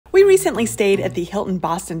recently stayed at the Hilton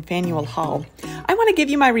Boston Faneuil Hall. I want to give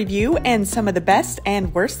you my review and some of the best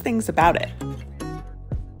and worst things about it.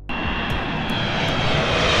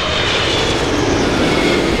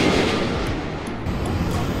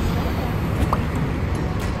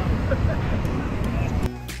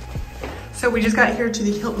 So we just got here to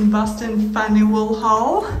the Hilton Boston Faneuil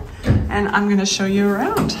Hall, and I'm going to show you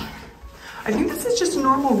around. I think this is just a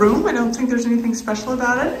normal room. I don't think there's anything special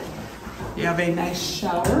about it. You have a nice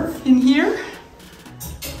shower in here.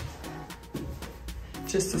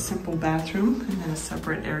 Just a simple bathroom and then a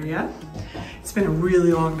separate area. It's been a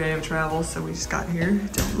really long day of travel, so we just got here.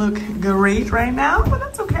 It don't look great right now, but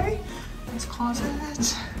that's okay. Nice closet.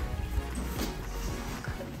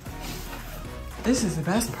 This is the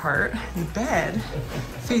best part. The bed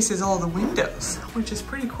faces all the windows, which is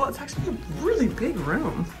pretty cool. It's actually a really big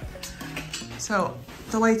room. So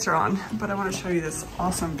the lights are on, but I want to show you this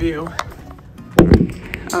awesome view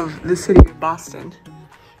of the city of Boston,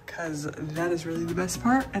 because that is really the best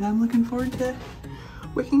part, and I'm looking forward to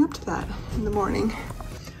waking up to that in the morning.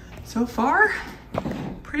 So far,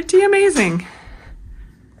 pretty amazing.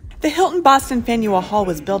 The Hilton Boston Faneuil Hall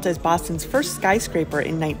was built as Boston's first skyscraper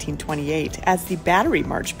in 1928 as the Battery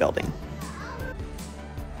March building.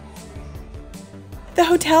 The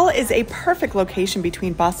hotel is a perfect location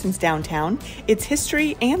between Boston's downtown, its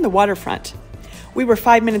history, and the waterfront. We were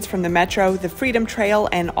 5 minutes from the metro, the Freedom Trail,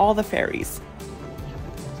 and all the ferries.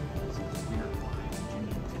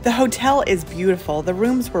 The hotel is beautiful. The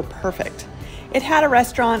rooms were perfect. It had a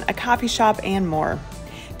restaurant, a coffee shop, and more.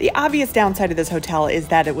 The obvious downside of this hotel is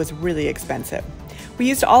that it was really expensive. We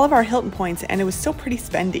used all of our Hilton points, and it was still pretty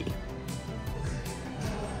spendy.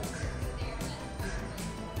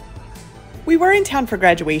 We were in town for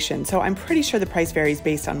graduation, so I'm pretty sure the price varies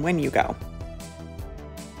based on when you go.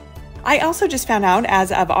 I also just found out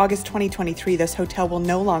as of August 2023, this hotel will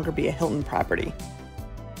no longer be a Hilton property.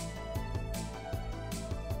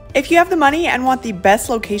 If you have the money and want the best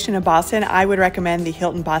location in Boston, I would recommend the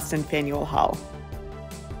Hilton Boston Faneuil Hall.